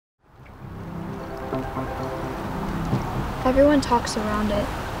Everyone talks around it.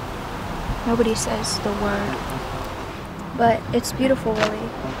 Nobody says the word. But it's beautiful, really,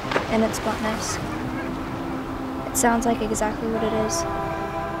 in its bluntness. It sounds like exactly what it is.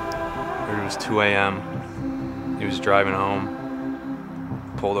 It was 2 a.m. He was driving home.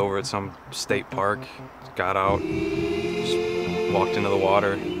 Pulled over at some state park, got out, just walked into the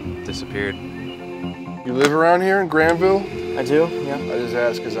water, disappeared. You live around here in Grandville? I do, yeah. I just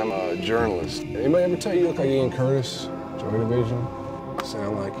asked because I'm a journalist. Anybody ever tell you look like Ian Curtis, Joy Division?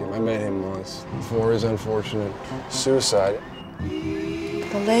 Sound like him. I met him once before his unfortunate suicide.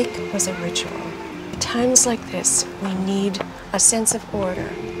 The lake was a ritual. Times like this, we need a sense of order.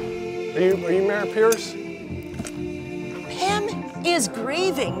 Are you Mayor Pierce? Pam is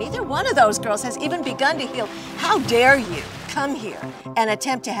grieving. Neither one of those girls has even begun to heal. How dare you come here and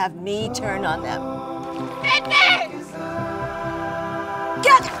attempt to have me turn on them?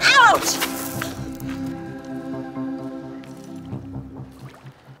 Get out!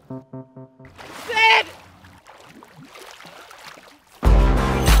 Sid!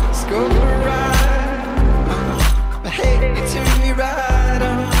 Let's go for a ride. Hey, you turn me right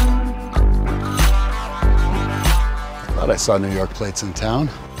on. Thought I saw New York plates in town.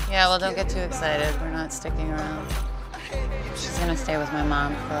 Yeah, well, don't get too excited. We're not sticking around. She's gonna stay with my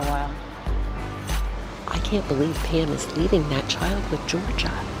mom for a while. I can't believe Pam is leaving that child with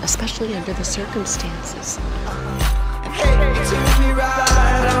Georgia, especially under the circumstances. Hey, you turn me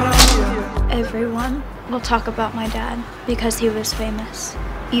right on. Everyone will talk about my dad because he was famous.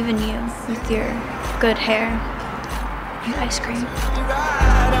 Even you, with your good hair and ice cream.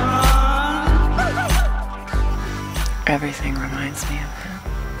 Everything reminds me of him.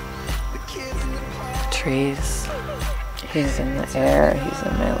 Trees. He's in the air, he's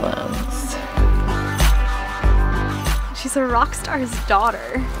in my lungs. She's a rock star's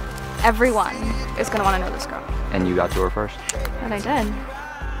daughter. Everyone is gonna wanna know this girl. And you got to her first? And I did.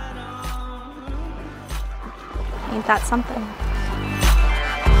 Ain't that something?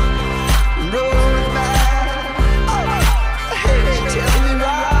 Roll